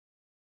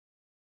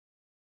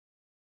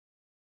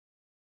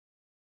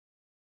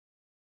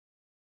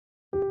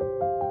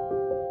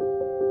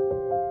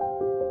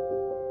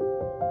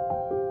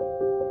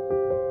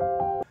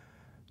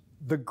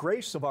The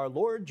grace of our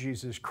Lord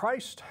Jesus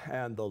Christ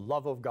and the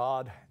love of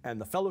God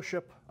and the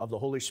fellowship of the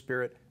Holy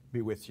Spirit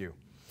be with you.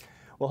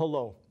 Well,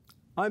 hello.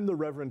 I'm the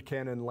Reverend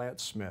Canon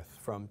Lance Smith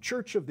from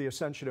Church of the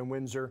Ascension in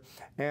Windsor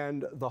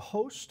and the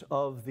host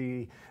of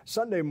the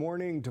Sunday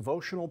morning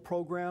devotional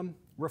program,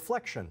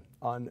 Reflection,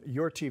 on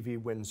Your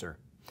TV Windsor.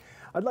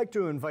 I'd like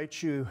to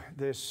invite you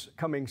this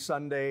coming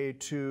Sunday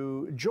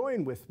to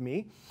join with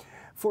me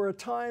for a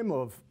time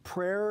of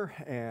prayer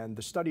and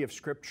the study of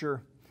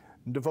Scripture,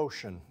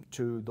 devotion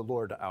to the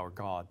Lord our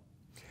God.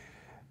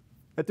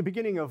 At the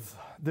beginning of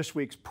this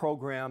week's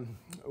program,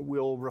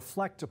 we'll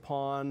reflect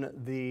upon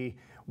the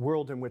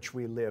world in which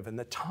we live and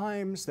the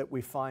times that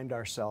we find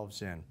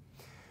ourselves in.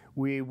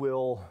 We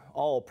will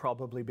all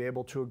probably be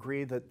able to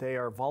agree that they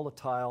are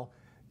volatile,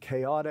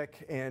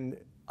 chaotic, and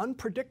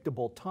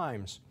unpredictable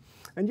times.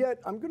 And yet,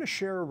 I'm going to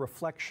share a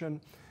reflection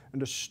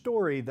and a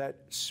story that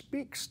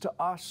speaks to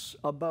us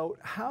about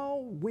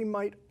how we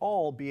might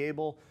all be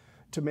able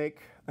to make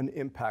an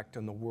impact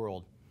in the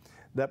world.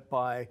 That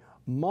by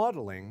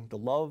modeling the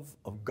love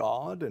of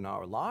God in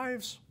our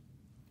lives,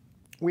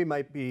 we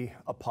might be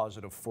a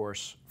positive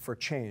force for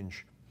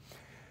change.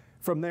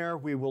 From there,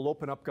 we will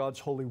open up God's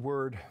holy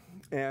word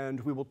and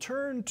we will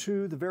turn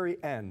to the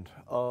very end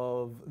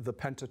of the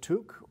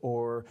Pentateuch,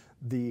 or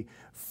the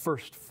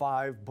first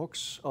 5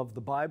 books of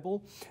the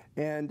Bible.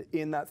 And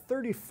in that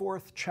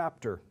 34th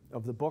chapter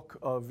of the book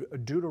of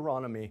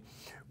Deuteronomy,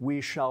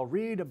 we shall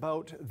read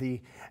about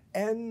the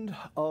end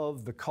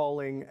of the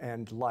calling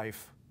and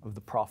life of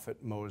the prophet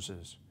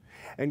Moses.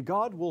 And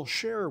God will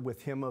share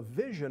with him a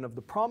vision of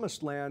the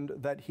promised land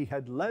that he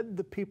had led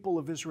the people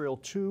of Israel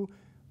to,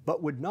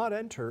 but would not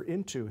enter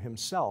into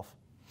himself.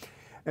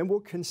 And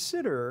we'll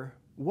consider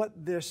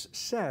what this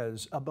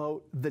says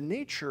about the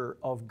nature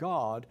of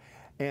God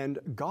and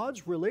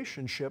God's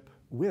relationship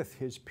with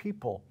his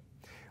people.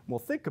 We'll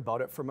think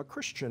about it from a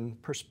Christian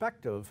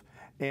perspective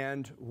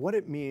and what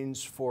it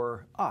means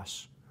for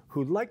us,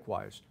 who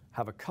likewise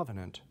have a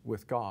covenant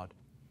with God.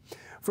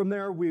 From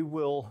there, we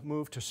will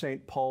move to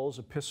St. Paul's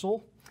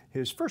epistle,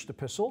 his first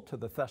epistle to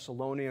the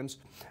Thessalonians,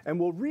 and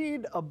we'll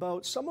read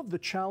about some of the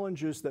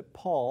challenges that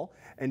Paul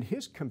and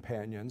his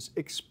companions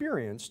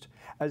experienced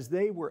as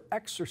they were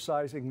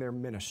exercising their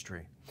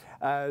ministry,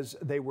 as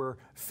they were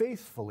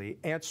faithfully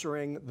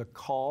answering the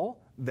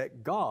call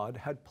that God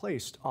had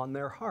placed on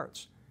their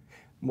hearts.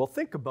 And we'll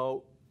think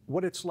about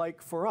what it's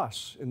like for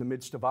us in the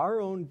midst of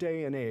our own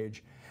day and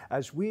age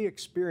as we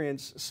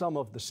experience some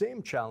of the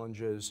same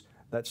challenges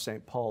that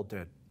St. Paul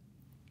did.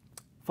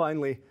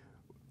 Finally,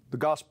 the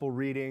gospel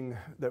reading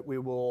that we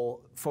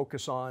will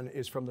focus on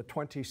is from the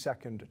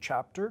 22nd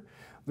chapter,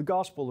 the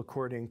gospel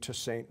according to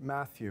St.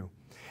 Matthew.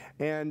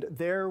 And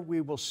there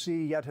we will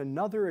see yet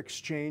another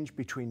exchange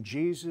between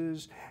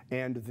Jesus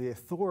and the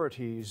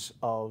authorities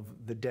of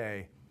the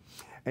day.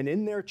 And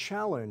in their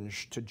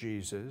challenge to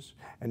Jesus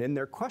and in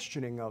their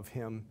questioning of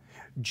him,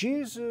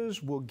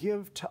 Jesus will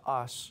give to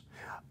us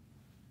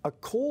a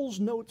Coles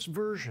Notes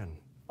version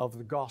of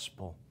the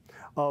gospel,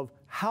 of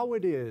how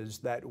it is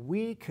that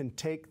we can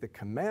take the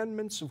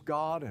commandments of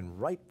God and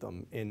write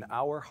them in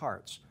our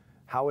hearts,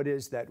 how it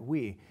is that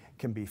we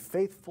can be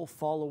faithful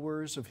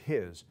followers of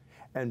his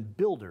and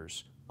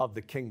builders of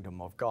the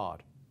kingdom of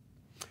God.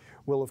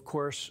 We'll, of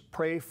course,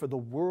 pray for the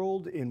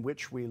world in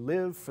which we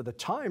live, for the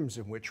times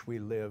in which we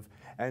live,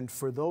 and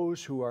for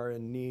those who are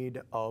in need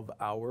of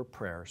our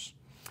prayers.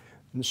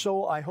 And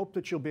so I hope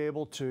that you'll be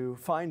able to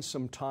find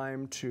some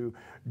time to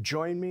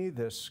join me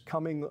this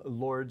coming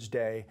Lord's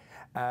Day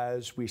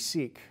as we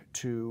seek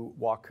to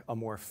walk a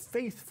more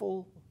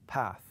faithful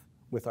path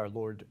with our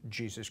Lord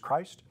Jesus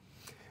Christ.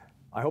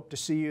 I hope to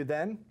see you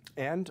then,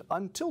 and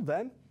until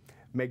then,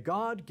 may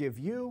God give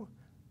you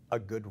a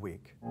good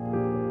week.